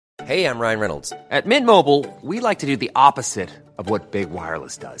Hey, I'm Ryan Reynolds. At Mint Mobile, we like to do the opposite of what Big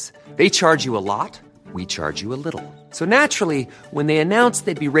Wireless does. They charge you a lot, we charge you a little. So naturally, when they announced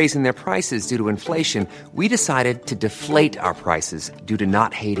they'd be raising their prices due to inflation, we decided to deflate our prices due to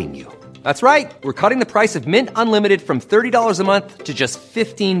not hating you. That's right. We're cutting the price of Mint Unlimited from $30 a month to just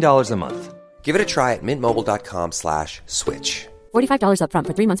 $15 a month. Give it a try at mintmobile.com/switch. $45 up front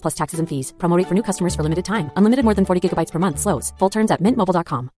for 3 months plus taxes and fees. Promo rate for new customers for limited time. Unlimited more than 40 gigabytes per month. Slows full terms at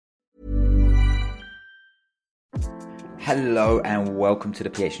mintmobile.com. Hello and welcome to the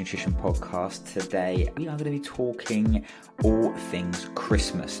PH Nutrition Podcast. Today we are going to be talking all things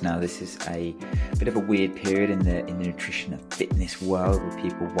Christmas. Now this is a bit of a weird period in the nutrition and fitness world, with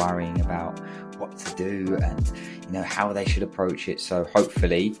people worrying about what to do and how they should approach it. So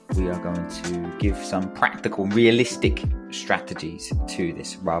hopefully we are going to give some practical, realistic strategies to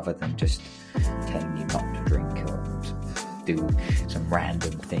this, rather than just telling you not to drink or do some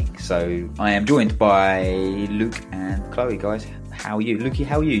random thing. So I am joined by Luke and Chloe. Guys, how are you? Lukey,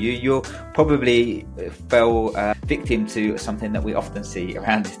 how are you? You're probably fell victim to something that we often see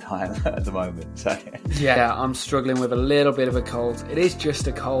around this time at the moment. So yeah, I'm struggling with a little bit of a cold. It is just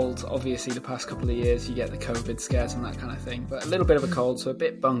a cold. Obviously the past couple of years you get the COVID scares and that kind of thing, but a little bit of a cold, so a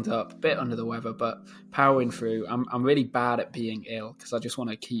bit bunged up, a bit under the weather, but powering through. I'm really bad at being ill because I just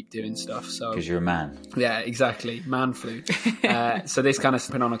want to keep doing stuff. So because you're a man. Yeah, exactly. Man flu. So this kind of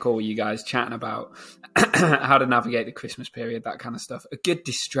been on a call with you guys chatting about how to navigate the Christmas period, that kind of stuff. A good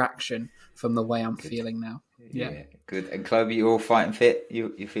distraction from the way I'm feeling now. Yeah, good. And Chloe, you're all fighting fit?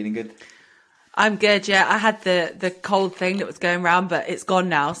 You're feeling good? I'm good, yeah. I had the cold thing that was going around, but it's gone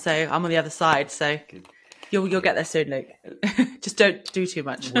now, so I'm on the other side. So good. You'll get there soon, Luke. Just don't do too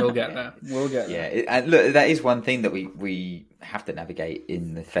much. We'll get there. Yeah, and look, that is one thing that we have to navigate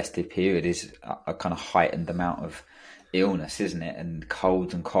in the festive period, is a kind of heightened amount of illness, isn't it? And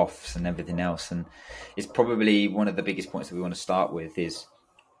colds and coughs and everything else. And it's probably one of the biggest points that we want to start with is,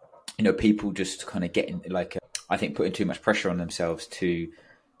 people just kind of getting I think putting too much pressure on themselves to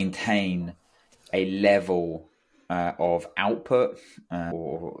maintain a level of output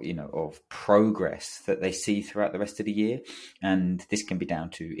or of progress that they see throughout the rest of the year. And this can be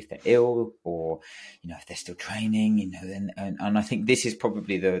down to if they're ill or if they're still training, and I think this is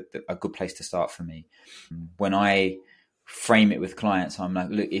probably a good place to start for me. When I frame it with clients, I'm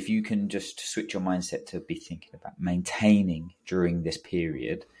like, look, if you can just switch your mindset to be thinking about maintaining during this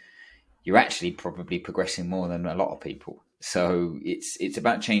period, you're actually probably progressing more than a lot of people. So it's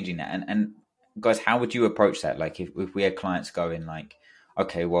about changing that. And guys, how would you approach that? Like if we had clients going like,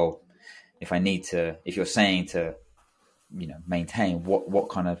 okay, well, if you're saying to, maintain, what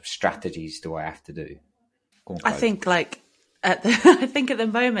kind of strategies do I have to do? I think at the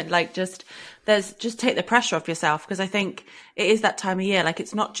moment, just take the pressure off yourself, because I think it is that time of year. Like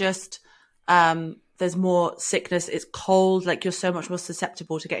it's not just there's more sickness, it's cold, like you're so much more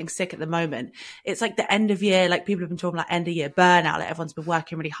susceptible to getting sick at the moment. It's like the end of year, like people have been talking about end of year burnout, like everyone's been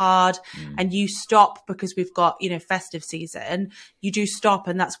working really hard and you stop because we've got, festive season. You do stop,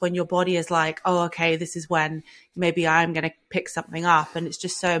 and that's when your body is like, oh, okay, this is when maybe I'm going to pick something up. And it's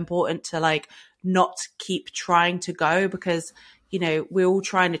just so important to not keep trying to go, because, we're all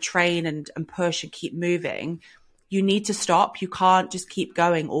trying to train and push and keep moving. You need to stop. You can't just keep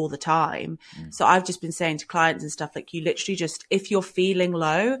going all the time. So I've just been saying to clients and stuff, like you literally just, if you're feeling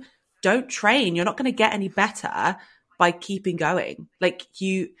low, don't train. You're not going to get any better by keeping going. Like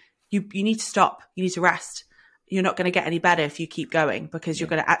you need to stop. You need to rest. You're not going to get any better if you keep going, because you're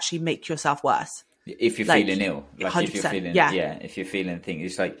going to actually make yourself worse. If you're feeling ill, if you're feeling, if you're feeling things,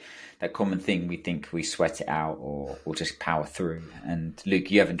 it's like that common thing. We think we sweat it out or just power through. And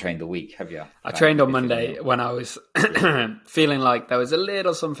Luke, you haven't trained a week, have you? I trained on Monday when I was feeling like there was a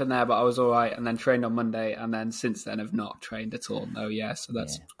little something there, but I was all right. And then trained on Monday, and then since then have not trained at all. No, so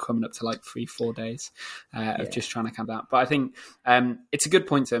that's coming up to 3-4 days of just trying to count that. But I think it's a good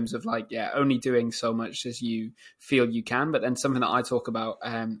point in terms of only doing so much as you feel you can. But then something that I talk about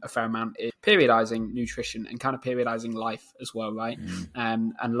a fair amount is periodizing nutrition and kind of periodizing life as well, right?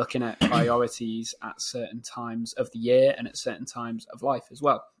 And looking at priorities at certain times of the year and at certain times of life as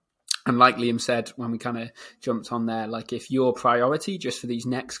well. And like Liam said, when we kind of jumped on there, if your priority just for these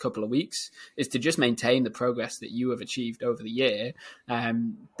next couple of weeks is to just maintain the progress that you have achieved over the year,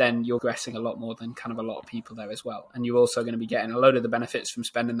 then you're progressing a lot more than kind of a lot of people there as well. And you're also going to be getting a load of the benefits from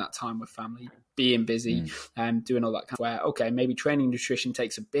spending that time with family, being busy, and doing all that kind of where, okay, maybe training nutrition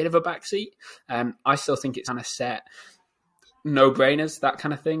takes a bit of a backseat. I still think it's kind of set no-brainers, that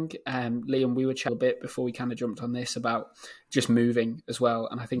kind of thing. Liam, we were chatting a bit before we kind of jumped on this about just moving as well.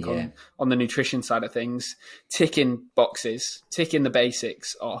 And I think on the nutrition side of things, ticking boxes, ticking the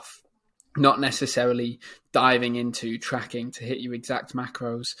basics off, not necessarily diving into tracking to hit your exact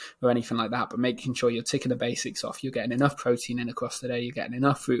macros or anything like that, but making sure you're ticking the basics off. You're getting enough protein in across the day. You're getting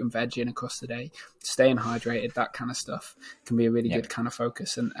enough fruit and veg in across the day. Staying hydrated, that kind of stuff can be a really good kind of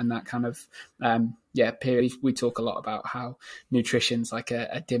focus. And that kind of, period. We talk a lot about how nutrition's like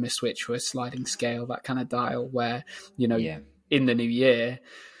a dimmer switch or a sliding scale, that kind of dial where, in the new year,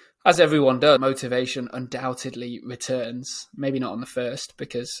 as everyone does, motivation undoubtedly returns. Maybe not on the 1st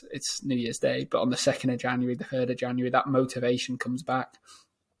because it's New Year's Day, but on the 2nd of January, the 3rd of January, that motivation comes back.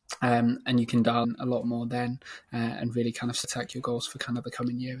 And you can dial in a lot more then and really kind of attack your goals for kind of the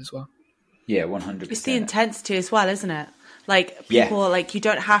coming year as well. Yeah, 100%. It's the intensity as well, isn't it? Like people, like you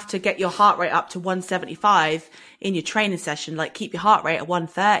don't have to get your heart rate up to 175 in your training session. Like keep your heart rate at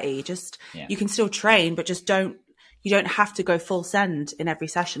 130. You can still train, but just you don't have to go full send in every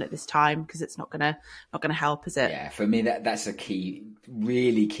session at this time because it's not gonna help, is it? Yeah, for me that's a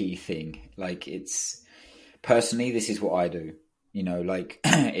really key thing. Like it's personally, this is what I do. Like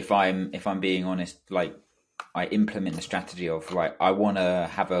if I'm being honest, like I implement the strategy of I want to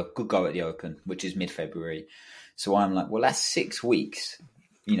have a good go at the Open, which is mid-February. So I'm like, well, that's 6 weeks,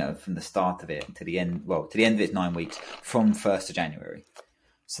 from the start of it to the end. Well, to the end of it's 9 weeks from 1st of January.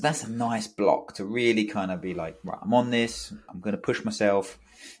 So that's a nice block to really kind of be like, right, I'm on this, I'm going to push myself.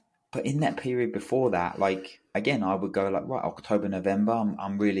 But in that period before that, like, again, I would go like, right, October, November,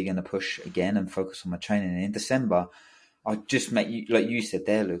 I'm really going to push again and focus on my training. And in December, I just like you said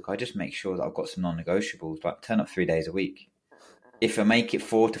there, Luke, I just make sure that I've got some non-negotiables, like turn up 3 days a week. If I make it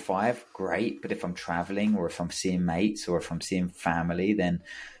 4 to 5, great. But if I'm traveling or if I'm seeing mates or if I'm seeing family, then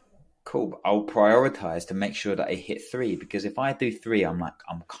cool. I'll prioritize to make sure that I hit 3, because if I do 3, I'm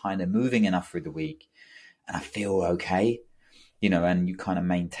kind of moving enough through the week and I feel okay, and you kind of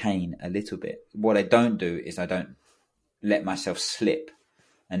maintain a little bit. What I don't do is I don't let myself slip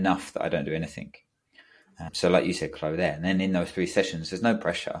enough that I don't do anything. So like you said, Chloe, there, and then in those 3 sessions, there's no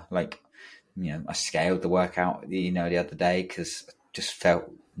pressure. Like, I scaled the workout, the other day because I just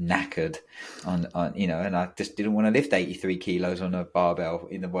felt knackered on and I just didn't want to lift 83 kilos on a barbell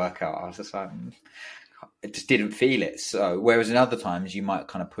in the workout. I was just like, I just didn't feel it. So whereas in other times you might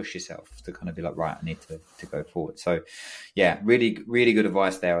kind of push yourself to kind of be like, right, I need to go forward. So yeah, really, really good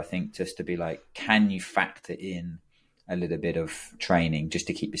advice there. I think just to be like, can you factor in a little bit of training just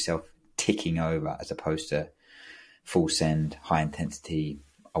to keep yourself ticking over as opposed to full send, high intensity.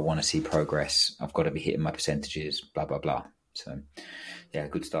 I want to see progress. I've got to be hitting my percentages, blah, blah, blah. So, yeah,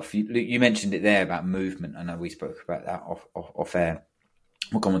 good stuff. You mentioned it there about movement. I know we spoke about that off air.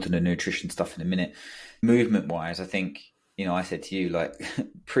 We'll come on to the nutrition stuff in a minute. Movement-wise, I think, I said to you, like,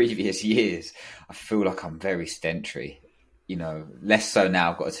 previous years, I feel like I'm very sedentary. Less so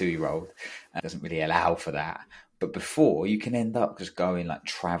now. I've got a 2-year-old. It doesn't really allow for that. But before, you can end up just going, like,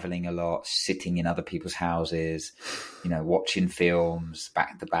 traveling a lot, sitting in other people's houses, watching films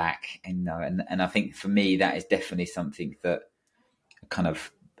back to back. And I think for me, that is definitely something that kind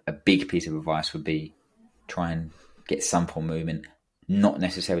of a big piece of advice would be try and get some form of movement, not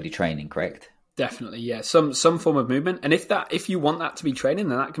necessarily training, correct? Definitely, yeah. Some form of movement, and if you want that to be training,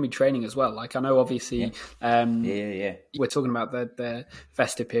 then that can be training as well. Like I know, obviously, we're talking about the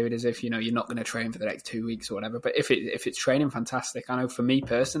festive period as if you're not going to train for the next 2 weeks or whatever. But if it's training, fantastic. I know for me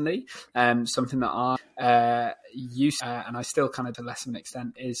personally, something that I used to, and I still kind of to less of an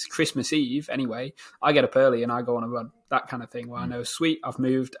extent is Christmas Eve. Anyway, I get up early and I go on a run. That kind of thing where I know, sweet, I've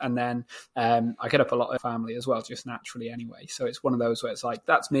moved, and then I get up a lot of family as well, just naturally anyway. So it's one of those where it's like,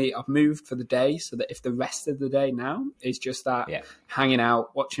 that's me, I've moved for the day, so that if the rest of the day now is just that hanging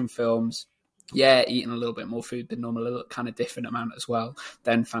out, watching films, eating a little bit more food than normal, a little kind of different amount as well,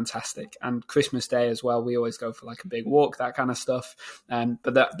 then fantastic. And Christmas Day as well, we always go for like a big walk, that kind of stuff.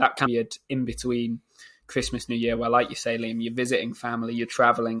 But that can be in between Christmas, New Year, where like you say, Liam, you're visiting family, you're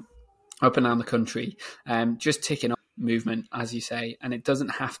traveling up and down the country, just ticking up movement, as you say, and it doesn't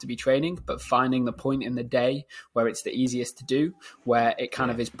have to be training, but finding the point in the day where it's the easiest to do, where it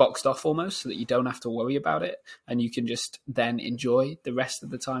kind of is boxed off almost, so that you don't have to worry about it and you can just then enjoy the rest of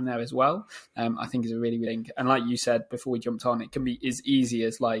the time there as well. I think is a really, really, and like you said before we jumped on, it can be as easy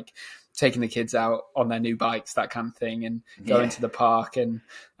as like taking the kids out on their new bikes, that kind of thing, and going to the park and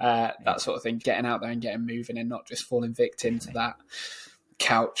that sort of thing, getting out there and getting moving and not just falling victim to that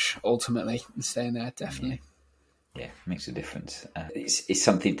couch ultimately and staying there. Definitely. Yeah, makes a difference. It's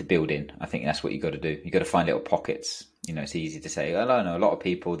something to build in. I think that's what you got to do. You got to find little pockets. You know, it's easy to say. I don't know a lot of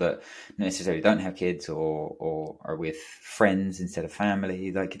people that necessarily don't have kids or are with friends instead of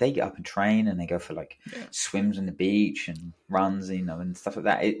family. Like they get up and train and they go for swims on the beach and runs, you know, and stuff like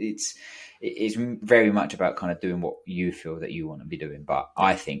that. It's very much about kind of doing what you feel that you want to be doing. But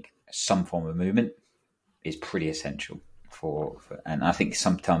I think some form of movement is pretty essential and I think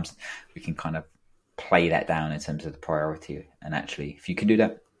sometimes we can kind of play that down in terms of the priority. And actually, if you can do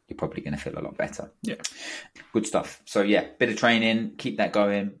that, you're probably going to feel a lot better. Yeah. Good stuff. So yeah, bit of training, keep that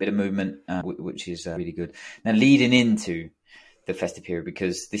going, bit of movement, which is really good. Now leading into the festive period,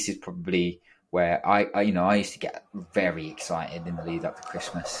 because this is probably where I used to get very excited in the lead up to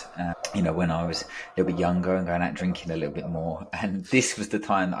Christmas, when I was a little bit younger and going out drinking a little bit more. And this was the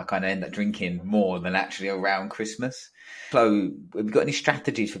time that I kind of ended up drinking more than actually around Christmas. So have you got any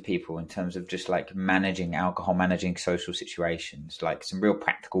strategies for people in terms of just like managing alcohol, managing social situations, like some real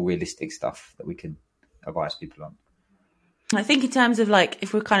practical, realistic stuff that we can advise people on? I think in terms of like,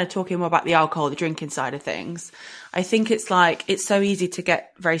 if we're kind of talking more about the alcohol, the drinking side of things, I think it's like, it's so easy to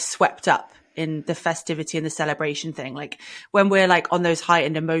get very swept up in the festivity and the celebration thing. Like when we're like on those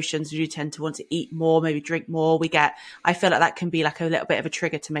heightened emotions, we do tend to want to eat more, maybe drink more. I feel like that can be like a little bit of a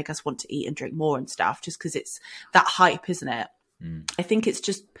trigger to make us want to eat and drink more and stuff, just because it's that hype, isn't it? I think it's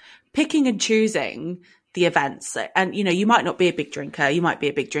just picking and choosing the events. And, you know, you might not be a big drinker. You might be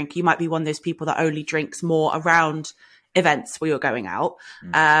a big drinker. You might be one of those people that only drinks more around events where you're going out.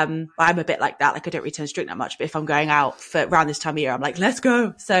 I'm a bit like that. Like I don't really tend to drink that much, but if I'm going out for around this time of year, I'm like, let's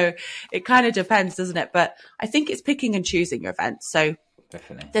go. So it kind of depends, doesn't it? But I think it's picking and choosing your events. So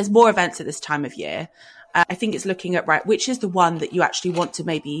definitely there's more events at this time of year. I think it's looking at, right, which is the one that you actually want to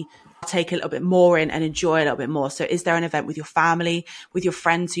maybe take a little bit more in and enjoy a little bit more. So is there an event with your family, with your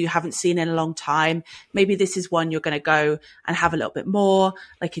friends who you haven't seen in a long time? Maybe this is one you're going to go and have a little bit more,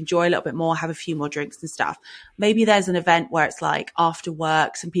 like enjoy a little bit more, have a few more drinks and stuff. Maybe there's an event where it's like after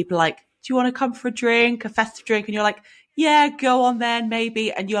work, some people are like, do you want to come for a drink, a festive drink? And you're like, yeah, go on then,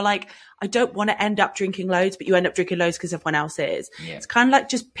 maybe. And you're like, I don't want to end up drinking loads, but you end up drinking loads because everyone else is. Yeah. It's kind of like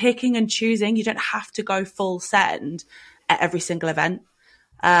just picking and choosing. You don't have to go full send at every single event.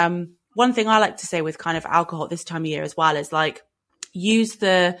 One thing I like to say with kind of alcohol this time of year as well is like, use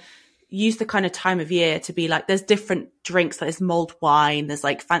the kind of time of year to be like, there's different drinks, like there's mulled wine, there's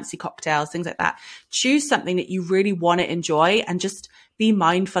like fancy cocktails, things like that. Choose something that you really want to enjoy and just be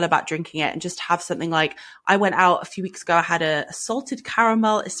mindful about drinking it and just have something like, I went out a few weeks ago, I had a salted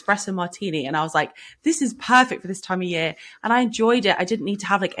caramel espresso martini and I was like, this is perfect for this time of year. And I enjoyed it. I didn't need to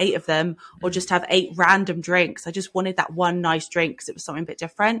have like 8 of them or just have 8 random drinks. I just wanted that one nice drink because it was something a bit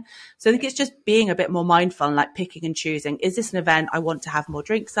different. So I think it's just being a bit more mindful and like picking and choosing. Is this an event I want to have more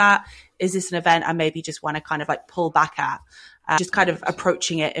drinks at? Is this an event I maybe just want to kind of like pull back at? Just kind of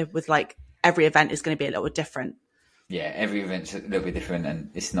approaching it with like every event is going to be a little bit different. Yeah, every event's a little bit different and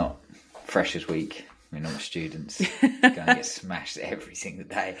it's not Freshers Week. I mean, all students going to get smashed every single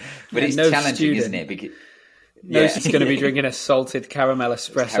day. But it's challenging, isn't it? Because it's going to be drinking a salted caramel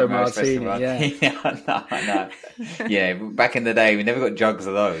espresso martini. No. Yeah, back in the day, we never got jugs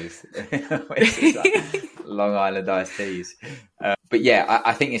of those. Like Long Island iced teas. But yeah,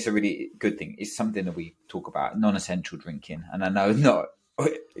 I think it's a really good thing. It's something that we talk about, non-essential drinking. And I know not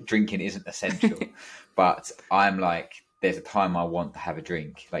drinking isn't essential, but I'm like, there's a time I want to have a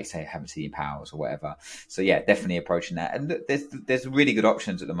drink, like say I haven't seen pals or whatever. So yeah, definitely approaching that. And there's really good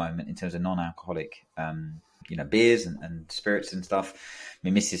options at the moment in terms of non-alcoholic, beers and spirits and stuff. I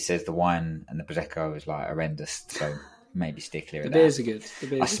mean, Mrs. says the wine and the Prosecco is like horrendous, so maybe stick clear of that. The beers are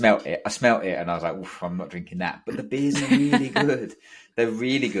good. I smelt it and I was like, oof, I'm not drinking that. But the beers are really good. They're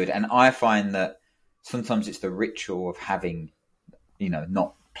really good. And I find that sometimes it's the ritual of having,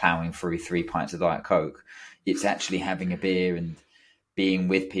 not ploughing through 3 pints of Diet Coke. It's actually having a beer and being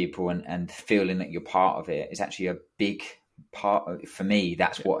with people and feeling that you're part of it. It's actually a big part of it. For me,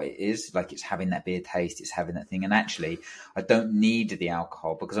 that's what it is. Like, it's having that beer taste, it's having that thing. And actually, I don't need the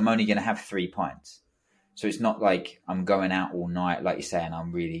alcohol because I'm only going to have 3 pints. So it's not like I'm going out all night, like you say, and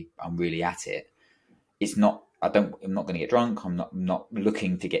I'm really at it. It's not. I'm not going to get drunk. I'm not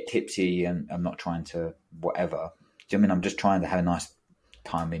looking to get tipsy, and I'm not trying to whatever. Do you know what I mean? I'm just trying to have a nice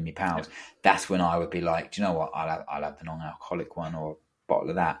time with my pals. Yeah. That's when I would be like, do you know what? I'll have the non-alcoholic one or a bottle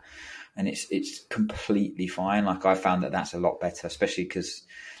of that, and it's completely fine. Like, I found that that's a lot better, especially because,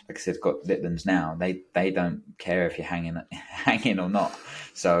 like I said, I've got Litlands now. They don't care if you're hanging or not.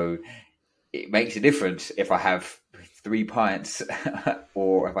 So it makes a difference if I have 3 pints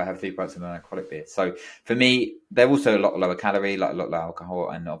or if I have 3 pints of non-alcoholic beer. So for me, they're also a lot lower calorie, like a lot lower alcohol,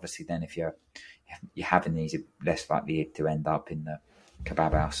 and obviously then if you're you're having these, you're less likely to end up in the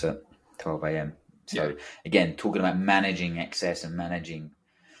kebab house at 12 a.m. So again, talking about managing excess and managing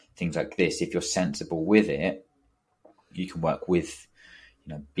things like this, if you're sensible with it, you can work with,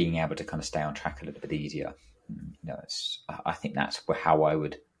 being able to kind of stay on track a little bit easier. I think that's how I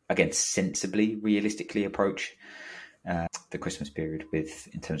would, again, sensibly, realistically approach the Christmas period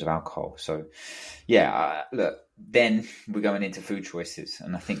in terms of alcohol. So look, then we're going into food choices.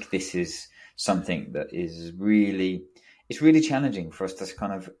 And I think this is something that is really challenging for us to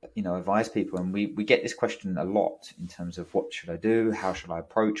kind of, advise people. And we get this question a lot in terms of what should I do? How should I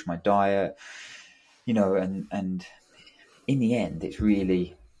approach my diet? And in the end, it's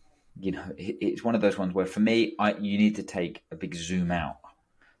really, it's one of those ones where for me, you need to take a big zoom out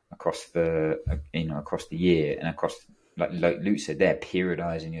across the year and across, like Luke said there,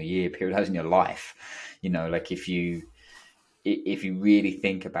 periodizing your year, periodizing your life. Like if you really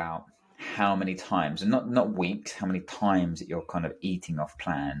think about how many times, and not weeks, how many times that you're kind of eating off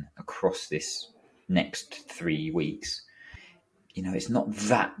plan across this next 3 weeks, it's not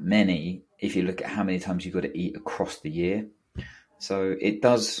that many if you look at how many times you've got to eat across the year. So it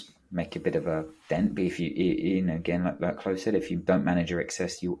does make a bit of a dent. But if you again, like Chloe said, if you don't manage your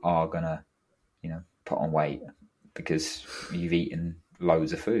excess, you are going to, put on weight because you've eaten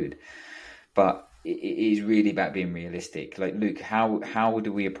loads of food. But it is really about being realistic. Like, Luke, how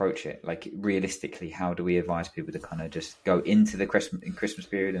do we approach it? Like, realistically, how do we advise people to kind of just go into the Christmas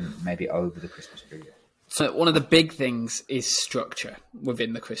period and maybe over the Christmas period? So one of the big things is structure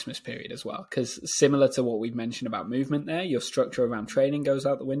within the Christmas period as well, because similar to what we've mentioned about movement there, your structure around training goes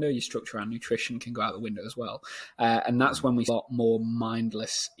out the window, your structure around nutrition can go out the window as well. And that's when we start more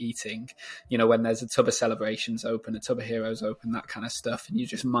mindless eating, when there's a tub of celebrations open, a tub of heroes open, that kind of stuff, and you're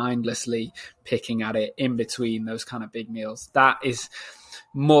just mindlessly picking at it in between those kind of big meals. That is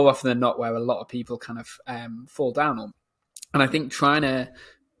more often than not where a lot of people kind of fall down on. And I think trying to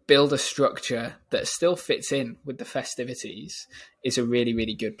build a structure that still fits in with the festivities is a really,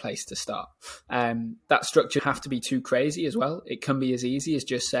 really good place to start. That structure doesn't have to be too crazy as well. It can be as easy as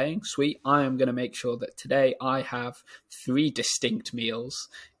just saying, sweet, I am going to make sure that today I have 3 distinct meals,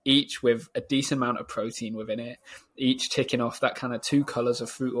 each with a decent amount of protein within it, each ticking off that kind of 2 colors of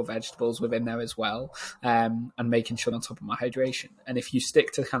fruit or vegetables within there as well, and making sure I'm on top of my hydration. And if you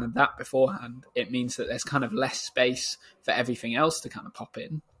stick to kind of that beforehand, it means that there's kind of less space for everything else to kind of pop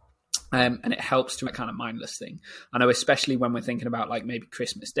in. And it helps to a kind of mindless thing. I know, especially when we're thinking about like maybe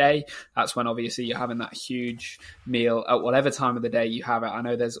Christmas Day, that's when obviously you're having that huge meal at whatever time of the day you have it. I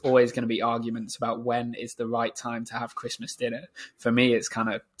know there's always going to be arguments about when is the right time to have Christmas dinner. For me, it's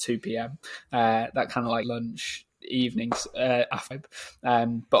kind of 2 p.m. That kind of like lunch, evenings after.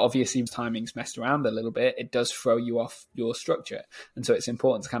 But obviously timing's messed around a little bit. It does throw you off your structure. And so it's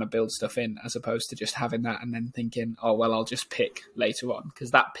important to kind of build stuff in as opposed to just having that and then thinking, oh, well, I'll just pick later on. Because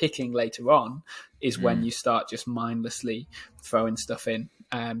that picking later on is when you start just mindlessly throwing stuff in.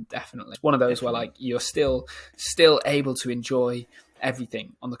 Definitely. It's one of those where like you're still able to enjoy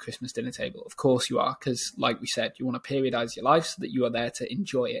everything on the Christmas dinner table. Of course you are, because like we said, you want to periodize your life so that you are there to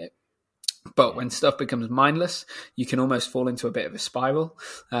enjoy it. But when stuff becomes mindless, you can almost fall into a bit of a spiral.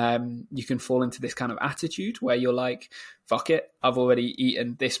 You can fall into this kind of attitude where you're like, fuck it, I've already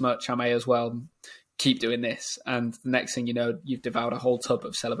eaten this much, I may as well keep doing this. And the next thing you know, you've devoured a whole tub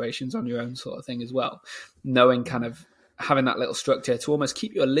of celebrations on your own sort of thing as well. Knowing kind of having that little structure to almost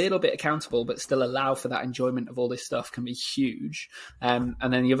keep you a little bit accountable, but still allow for that enjoyment of all this stuff can be huge. And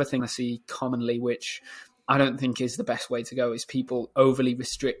then the other thing I see commonly, which I don't think is the best way to go, is people overly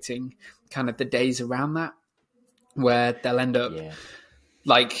restricting kind of the days around that, where they'll end up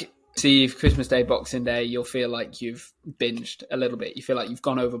like, see, Christmas Day, Boxing Day, you'll feel like you've binged a little bit. You feel like you've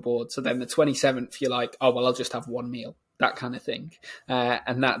gone overboard. So then the 27th, you're like, oh, well, I'll just have one meal, that kind of thing.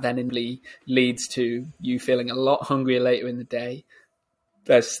 And that then leads to you feeling a lot hungrier later in the day.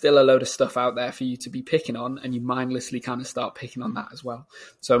 There's still a load of stuff out there for you to be picking on, and you mindlessly kind of start picking on that as well.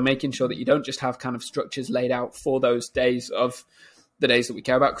 So making sure that you don't just have kind of structures laid out for those days of the days that we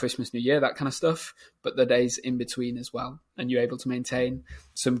care about, Christmas, New Year, that kind of stuff, but the days in between as well. And you're able to maintain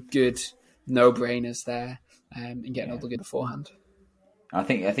some good no-brainers there and getting all the good beforehand. I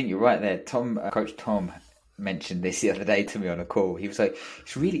think you're right there. Coach Tom mentioned this the other day to me on a call. He was like,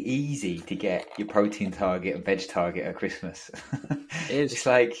 it's really easy to get your protein target and veg target at Christmas. It is. It's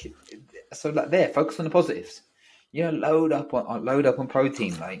like, so like there, focus on the positives. Load up on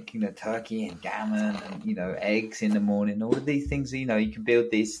protein, like, turkey and gammon and, eggs in the morning, all of these things, you can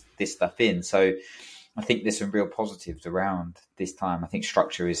build this stuff in. So I think there's some real positives around this time. I think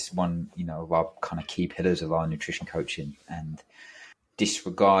structure is one, of our kind of key pillars of our nutrition coaching, and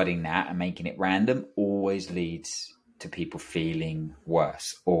disregarding that and making it random always leads to people feeling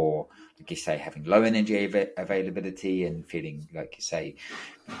worse, or like you say, having low energy availability and feeling, like you say,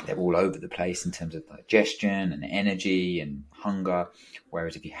 they're all over the place in terms of digestion and energy and hunger.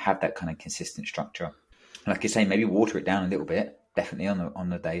 Whereas if you have that kind of consistent structure, like you say, maybe water it down a little bit, definitely on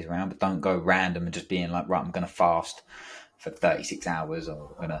the days around, but don't go random and just being like, right, I'm going to fast for 36 hours, or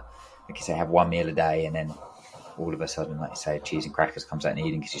I'm going to, like you say, have one meal a day, and then all of a sudden, like you say, cheese and crackers comes out and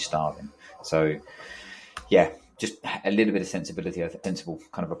eating because you're starving. So yeah, just a little bit of sensibility, a sensible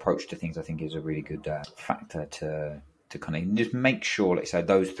kind of approach to things, I think is a really good factor to kind of just make sure, like so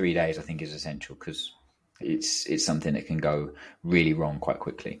those 3 days I think is essential, because it's something that can go really wrong quite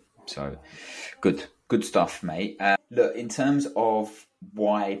quickly. So good stuff, mate. Look, in terms of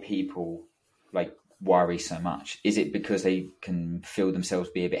why people like worry so much, is it because they can feel themselves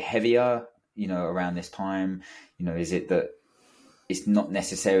be a bit heavier, around this time? Is it that it's not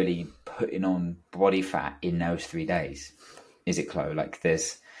necessarily putting on body fat in those 3 days? Is it, Chloe? Like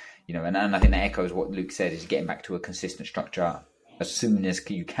there's, and I think that echoes what Luke said, is getting back to a consistent structure as soon as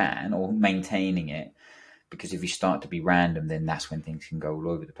you can, or maintaining it. Because if you start to be random, then that's when things can go all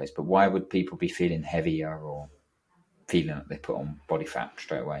over the place. But why would people be feeling heavier or feeling like they put on body fat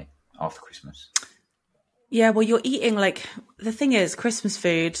straight away after Christmas? Yeah, well, you're eating, like, the thing is, Christmas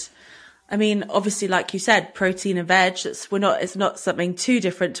food, I mean, obviously, like you said, protein and veg, it's not something too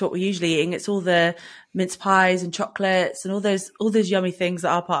different to what we're usually eating. It's all the mince pies and chocolates and all those yummy things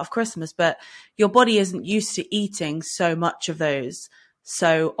that are part of Christmas. But your body isn't used to eating so much of those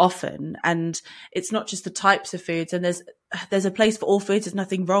so often. And it's not just the types of foods, and there's a place for all foods. There's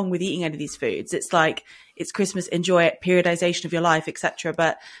nothing wrong with eating any of these foods. It's like, it's Christmas, enjoy it, periodization of your life, etc.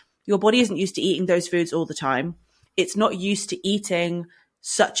 But your body isn't used to eating those foods all the time. It's not used to eating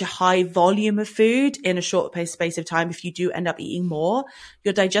such a high volume of food in a short space of time. If you do end up eating more,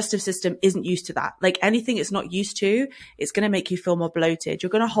 your digestive system isn't used to that. Like anything it's not used to, it's going to make you feel more bloated. You're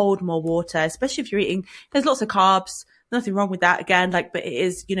going to hold more water, especially if you're eating, there's lots of carbs. Nothing wrong with that again, but it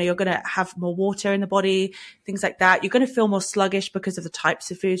is, you're going to have more water in the body, things like that. You're going to feel more sluggish because of the types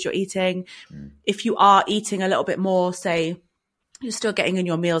of foods you're eating. If you are eating a little bit more, say, you're still getting in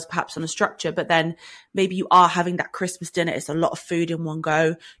your meals perhaps on a structure, but then maybe you are having that Christmas dinner. It's a lot of food in one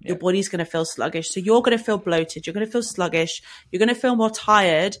go. Your body's going to feel sluggish. So you're going to feel bloated. You're going to feel sluggish. You're going to feel more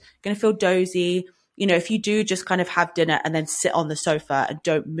tired. You're going to feel dozy. If you do just kind of have dinner and then sit on the sofa and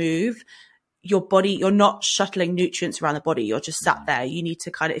don't move, your body, you're not shuttling nutrients around the body. You're just sat there. You need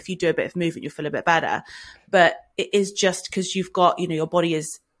to kind of, if you do a bit of movement, you'll feel a bit better. But it is just because you've got, your body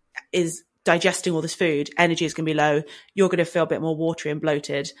is digesting all this food, energy is going to be low. You're going to feel a bit more watery and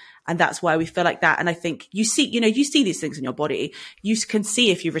bloated. And that's why we feel like that. And I think you see these things in your body. You can see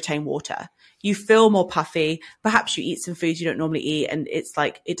if you retain water. You feel more puffy. Perhaps you eat some foods you don't normally eat and it's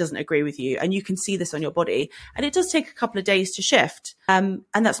like, it doesn't agree with you. And you can see this on your body. And it does take a couple of days to shift. And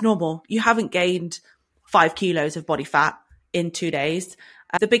that's normal. You haven't gained 5 kilos of body fat in 2 days.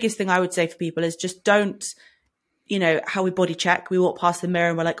 The biggest thing I would say for people is just don't, how we body check. We walk past the mirror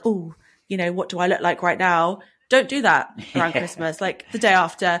and we're like, oh, what do I look like right now? Don't do that around Christmas, like the day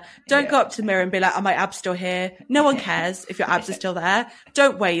after. Don't go up to the mirror and be like, are my abs still here? No one cares if your abs are still there.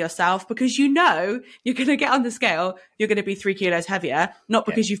 Don't weigh yourself because you're going to get on the scale. You're going to be 3 kilos heavier, not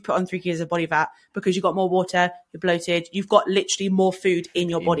because you've put on 3 kilos of body fat, because you've got more water, you're bloated, you've got literally more food in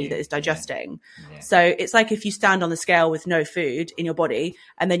your body that is digesting. Yeah. So it's like if you stand on the scale with no food in your body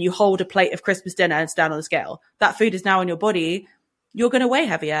and then you hold a plate of Christmas dinner and stand on the scale, that food is now in your body. You're going to weigh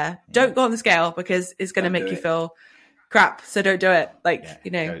heavier. Don't go on the scale because it's going to make you feel crap. So don't do it.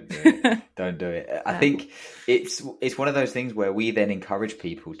 Don't do it. I think it's one of those things where we then encourage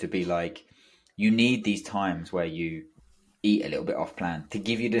people to be like, you need these times where you eat a little bit off plan to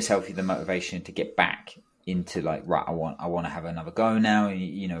give yourself the motivation to get back into like, right, I want to have another go now.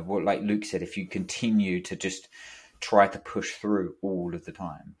 And, what, like Luke said, if you continue to just try to push through all of the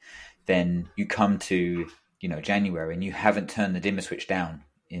time, then you come to, January and you haven't turned the dimmer switch down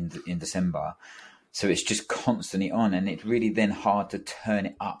in December. So it's just constantly on and it's really then hard to turn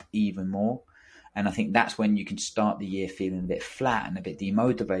it up even more. And I think that's when you can start the year feeling a bit flat and a bit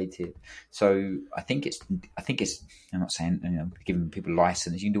demotivated. So I think it's, I'm not saying, giving people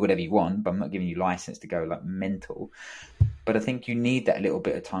license, you can do whatever you want, but I'm not giving you license to go like mental. But I think you need that little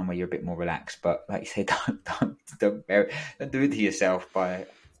bit of time where you're a bit more relaxed. But like you say, don't do it to yourself by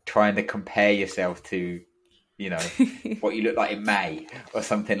trying to compare yourself to, what you look like in May or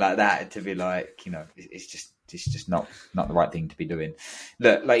something like that, to be like, it's just not the right thing to be doing.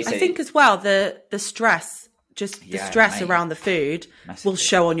 Look, like you say, I think as well, the stress, the stress around the food massively will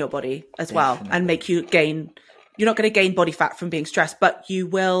show on your body as well and make you gain you're not going to gain body fat from being stressed, but you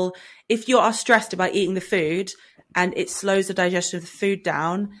will, if you are stressed about eating the food and it slows the digestion of the food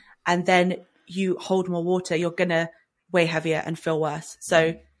down and then you hold more water, you're going to weigh heavier and feel worse.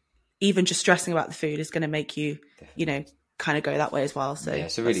 So even just stressing about the food is going to make you, you know, kind of go that way as well. So yeah,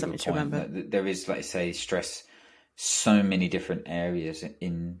 it's a really something good to point. remember. There is, like I say, stress so many different areas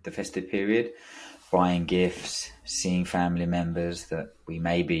in the festive period. Buying gifts, seeing family members that we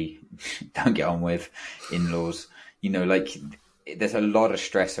maybe don't get on with, in-laws, you know, like there's a lot of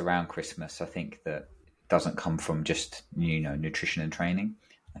stress around Christmas. I think that doesn't come from just, you know, nutrition and training.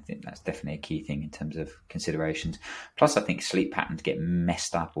 I think that's definitely a key thing in terms of considerations. Plus, I think sleep patterns get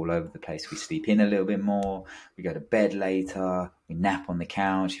messed up all over the place. We sleep in a little bit more. We go to bed later. We nap on the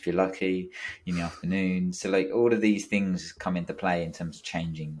couch, if you're lucky, in the afternoon. So, like, all of these things come into play in terms of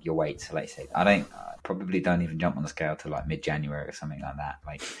changing your weight. So, like I say, I probably don't even jump on the scale till like mid-January or something like that.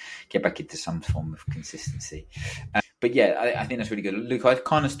 Like, get back into some form of consistency. But yeah, I think that's really good. Luke, I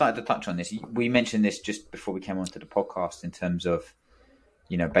kind of started to touch on this. We mentioned this just before we came onto the podcast in terms of,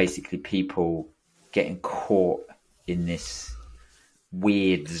 you know, basically people getting caught in this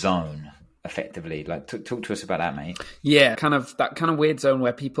weird zone, effectively. Like, talk to us about that, mate. Yeah, that kind of weird zone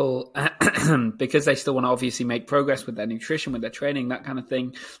where people, because they still want to obviously make progress with their nutrition, with their training, that kind of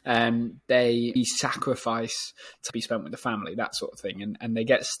thing, they sacrifice to be spent with the family, that sort of thing. And they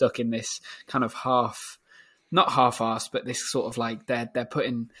get stuck in this kind of not half-assed, but this sort of like they're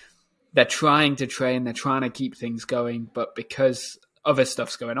trying to train, they're trying to keep things going, but because other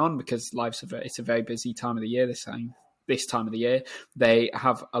stuff's going on, because it's a very busy time of the year this time of the year, they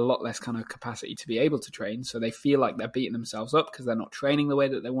have a lot less kind of capacity to be able to train. So they feel like they're beating themselves up because they're not training the way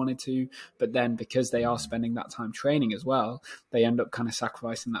that they wanted to. But then because they are spending that time training as well, they end up kind of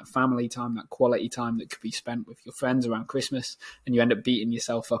sacrificing that family time, that quality time that could be spent with your friends around Christmas. And you end up beating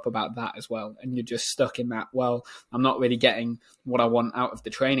yourself up about that as well. And you're just stuck in that, well, I'm not really getting what I want out of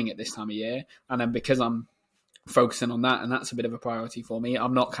the training at this time of year. And then because I'm focusing on that, and that's a bit of a priority for me,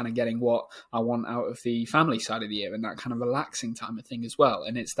 I'm not kind of getting what I want out of the family side of the year and that kind of relaxing time of thing as well.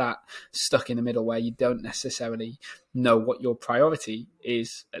 And it's that stuck in the middle where you don't necessarily know what your priority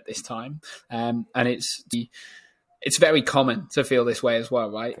is at this time. And it's very common to feel this way as well,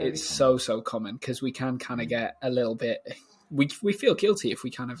 right? Very it's common. So common, because we can kind of get a little bit, we feel guilty if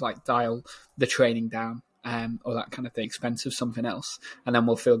we kind of like dial the training down. Or that kind of thing, expense of something else, and then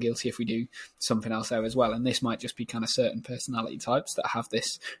we'll feel guilty if we do something else there as well. And this might just be kind of certain personality types that have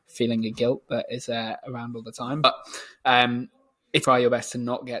this feeling of guilt that is around all the time. But try your best to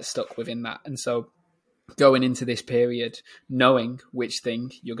not get stuck within that. And so going into this period, knowing which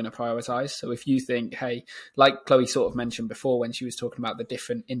thing you're going to prioritize. So if you think, hey, like Chloe sort of mentioned before when she was talking about the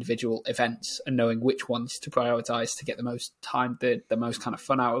different individual events and knowing which ones to prioritize to get the most time, the most kind of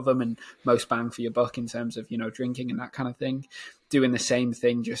fun out of them and most bang for your buck in terms of, you know, drinking and that kind of thing, doing the same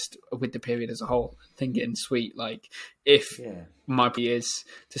thing just with the period as a whole, thinking, sweet, like if my plan is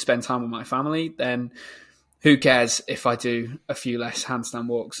to spend time with my family, then who cares if I do a few less handstand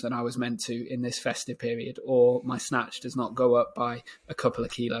walks than I was meant to in this festive period, or my snatch does not go up by a couple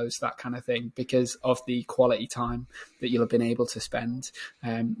of kilos, that kind of thing, because of the quality time that you'll have been able to spend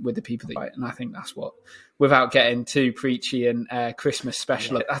with the people that you. And I think that's what, without getting too preachy and Christmas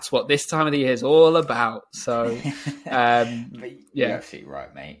special, that's what this time of the year is all about. So, You're absolutely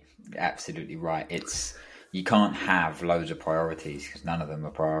right, mate. Absolutely right. You can't have loads of priorities because none of them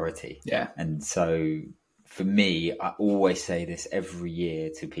are priority. Yeah. And so, for me, I always say this every year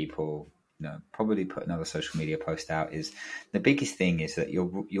to people, you know, probably put another social media post out, is the biggest thing is that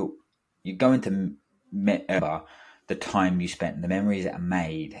you're going to remember the time you spent, the memories that are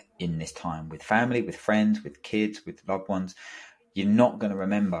made in this time with family, with friends, with kids, with loved ones. You're not going to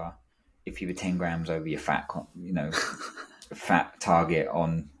remember if you were 10 grams over your fat target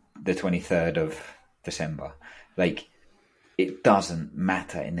on the 23rd of December. Like, it doesn't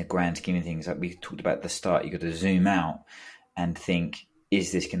matter in the grand scheme of things. Like we talked about at the start, you got to zoom out and think,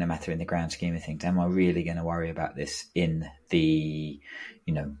 is this going to matter in the grand scheme of things? Am I really going to worry about this in the,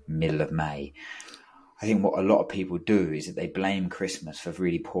 you know, middle of May? I think what a lot of people do is that they blame Christmas for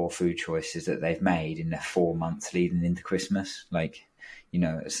really poor food choices that they've made in their 4 months leading into Christmas. Like, you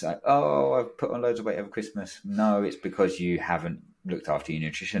know, it's like, oh, I've put on loads of weight over Christmas. No, it's because you haven't looked after your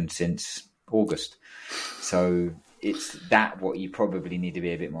nutrition since August. So it's that what you probably need to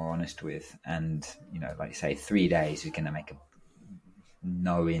be a bit more honest with. And, you know, like you say, 3 days is going to make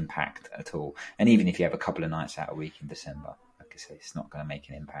no impact at all. And even if you have a couple of nights out a week in December, like I say, it's not going to make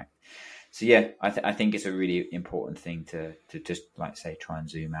an impact. So yeah, I think it's a really important thing to just, like say, try and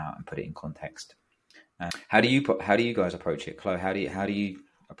zoom out and put it in context. How do you guys approach it, Chloe? How do you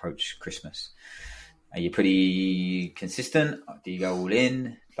approach Christmas? Are you pretty consistent? Do you go all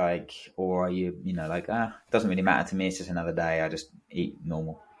in? Like, or are you, like, it doesn't really matter to me. It's just another day. I just eat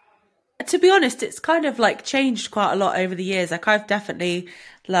normal. To be honest, it's kind of like changed quite a lot over the years. Like I've definitely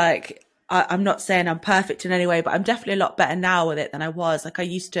like, I'm not saying I'm perfect in any way, but I'm definitely a lot better now with it than I was. Like I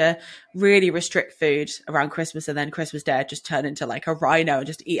used to really restrict food around Christmas, and then Christmas Day I'd just turn into like a rhino and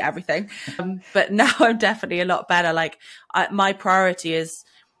just eat everything. But now I'm definitely a lot better. Like my priority is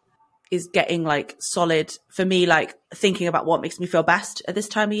getting like solid for me, like thinking about what makes me feel best at this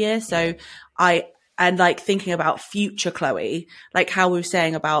time of year. So and like thinking about future Chloe, like how we were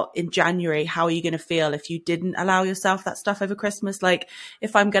saying about in January, how are you going to feel if you didn't allow yourself that stuff over Christmas? Like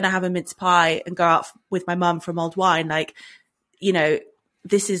if I'm going to have a mince pie and go out with my mum for mulled wine, like,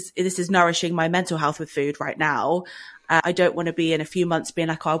 this is nourishing my mental health with food right now. I don't want to be in a few months being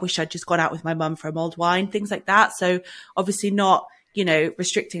like, oh, I wish I'd just gone out with my mum for a mulled wine, things like that. So obviously not,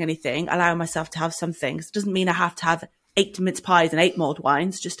 restricting anything, allowing myself to have some things. It doesn't mean I have to have 8 mince pies and 8 mulled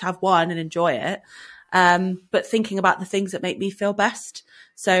wines, just have one and enjoy it. But thinking about the things that make me feel best.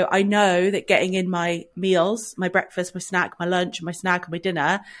 So I know that getting in my meals, my breakfast, my snack, my lunch, my snack, and my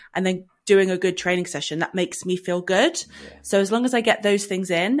dinner, and then doing a good training session, that makes me feel good. Yeah. So as long as I get those things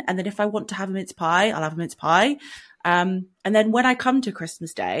in, and then if I want to have a mince pie, I'll have a mince pie. And then when I come to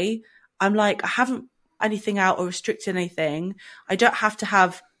Christmas Day, I'm like, I haven't anything out or restricted anything. I don't have to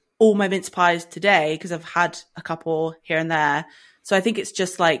have all my mince pies today because I've had a couple here and there. So I think it's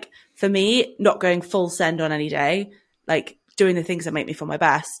just like, for me, not going full send on any day, like doing the things that make me feel my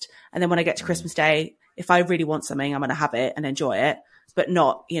best. And then when I get to Christmas Day, if I really want something, I'm going to have it and enjoy it, but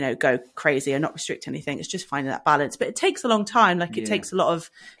not, go crazy and not restrict anything. It's just finding that balance. But it takes a long time. Like it takes a lot of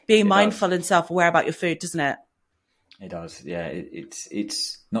being mindful and self-aware about your food, doesn't it? It does. Yeah.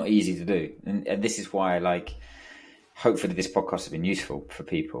 It's not easy to do. And this is why, like, hopefully this podcast has been useful for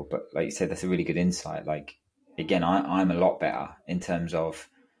people. But like you said, that's a really good insight. Like, again, I'm a lot better in terms of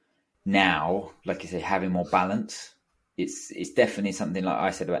now, like you say, having more balance. It's definitely something, like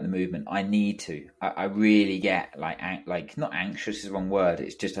I said about the movement, I need to. I really get like not anxious is the wrong word.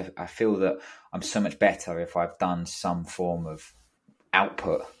 It's just I feel that I'm so much better if I've done some form of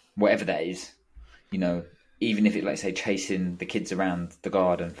output, whatever that is. Even if it, like say, chasing the kids around the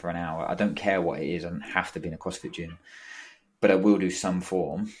garden for an hour. I don't care what it is. I don't have to be in a CrossFit gym. But I will do some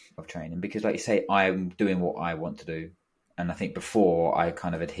form of training because, like you say, I'm doing what I want to do. And I think before I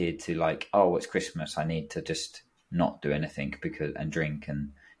kind of adhered to like, oh, it's Christmas, I need to just not do anything and drink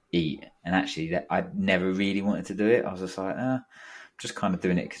and eat. And actually, I never really wanted to do it. I was just like, I'm just kind of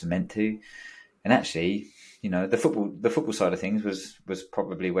doing it because I meant to. And actually, the football side of things was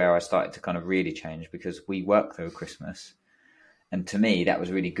probably where I started to kind of really change because we worked through Christmas. And to me, that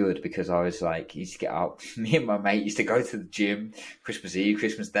was really good because I was like, used to get up. Me and my mate used to go to the gym Christmas Eve,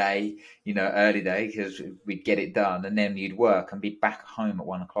 Christmas Day, early day because we'd get it done. And then you'd work and be back home at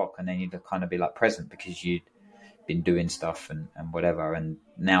 1 o'clock. And then you'd kind of be like present because you'd been doing stuff and whatever. And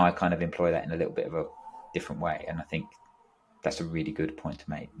now I kind of employ that in a little bit of a different way. And I think that's a really good point to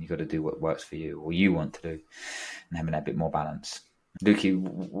make. You've got to do what works for you or you want to do and having that bit more balance.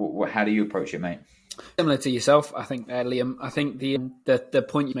 Lukey, how do you approach it, mate? Similar to yourself, I think, Liam. I think the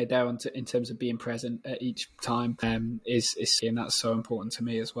point you made there in terms of being present at each time is and that's so important to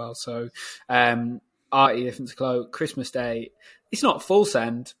me as well. So, different to Chloe, Christmas Day, it's not full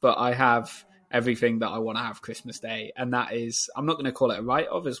send, but I have everything that I want to have Christmas Day, and that is, I'm not going to call it a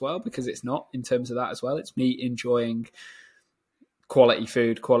write-off as well because it's not in terms of that as well. It's me enjoying quality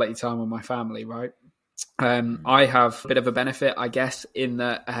food, quality time with my family, right? I have a bit of a benefit, I guess, in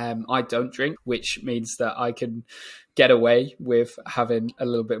that I don't drink, which means that I can get away with having a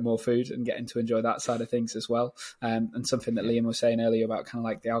little bit more food and getting to enjoy that side of things as well. And something that Liam was saying earlier about kind of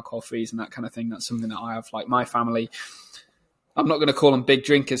like the alcohol freeze and that kind of thing, that's something that I have. Like my family, I'm not going to call them big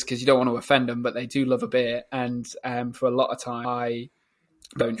drinkers because you don't want to offend them, but they do love a beer. And for a lot of time, I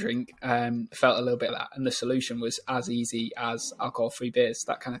don't drink, felt a little bit of that. And the solution was as easy as alcohol-free beers,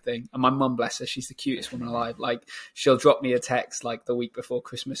 that kind of thing. And my mum, bless her, she's the cutest woman alive. Like, she'll drop me a text like the week before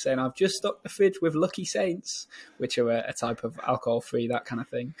Christmas saying, I've just stocked the fridge with Lucky Saints, which are a type of alcohol-free, that kind of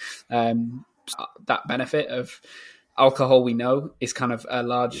thing. That benefit of alcohol, we know, is kind of a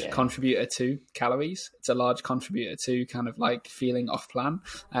large contributor to calories. It's a large contributor to kind of like feeling off plan.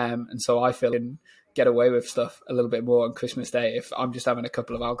 And so I feel get away with stuff a little bit more on Christmas Day. If I'm just having a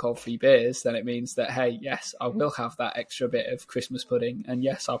couple of alcohol-free beers, then it means that, hey, yes, I will have that extra bit of Christmas pudding. And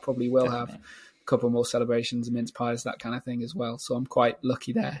yes, I probably will have a couple more celebrations and mince pies, that kind of thing as well. So I'm quite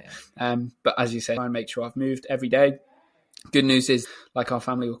lucky there. But as you say, I try and make sure I've moved every day. Good news is, like, our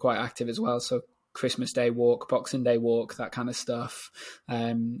family were quite active as well. So Christmas Day walk, Boxing Day walk, that kind of stuff.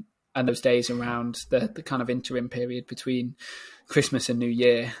 and those days around the kind of interim period between Christmas and New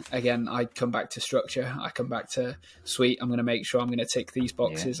Year, again, I come back to structure. I come back to sweet. I'm going to make sure I'm going to tick these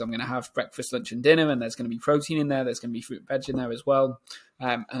boxes. I'm going to have breakfast, lunch and dinner, and there's going to be protein in there. There's going to be fruit and veg in there as well.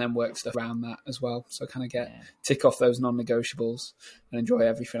 And then work stuff around that as well. So kind of tick off those non-negotiables and enjoy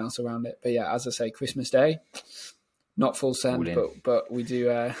everything else around it. But yeah, as I say, Christmas Day, not full send, but we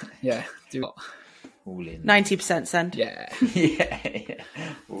do, do all in 90% send. Yeah. yeah.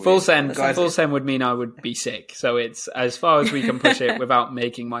 Full send. Full send would mean I would be sick. So it's as far as we can push it without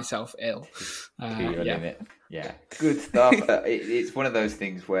making myself ill. Limit. Yeah. Good stuff. It's one of those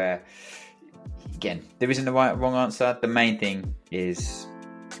things where, again, there isn't a right or wrong answer. The main thing is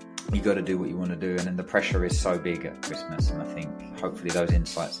you got to do what you want to do, and then the pressure is so big at Christmas. And I think hopefully those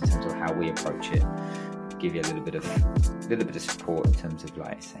insights in terms of how we approach it give you a little bit of support in terms of,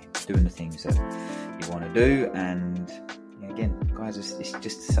 like I say, doing the things that you want to do. And again, guys, it's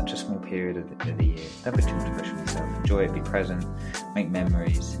just such a small period of the year. Don't put too much pressure on yourself. Enjoy it, be present, make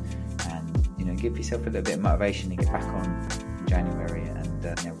memories, and give yourself a little bit of motivation to get back on in January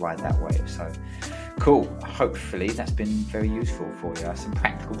and ride that wave. So cool. Hopefully that's been very useful for you. Some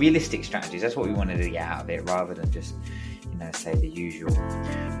practical, realistic strategies. That's what we wanted to get out of it, rather than just say the usual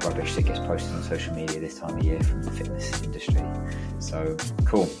rubbish that gets posted on social media this time of year from the fitness industry. So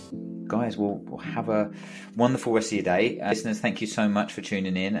cool. Guys, we'll have a wonderful rest of your day. Listeners, thank you so much for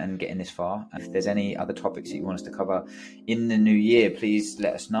tuning in and getting this far. If there's any other topics that you want us to cover in the new year, please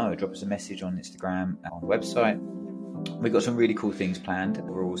let us know. Drop us a message on Instagram, on the website. We've got some really cool things planned.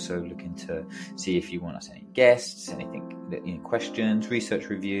 We're also looking to see if you want us any guests, anything, questions, research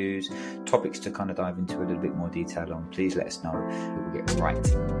reviews, topics to kind of dive into a little bit more detail on. Please let us know. We'll get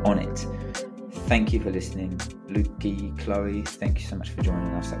right on it. Thank you for listening. Lukey, Chloe, thank you so much for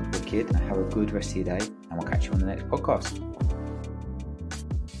joining us. That was wicked. Have a good rest of your day, and we'll catch you on the next podcast.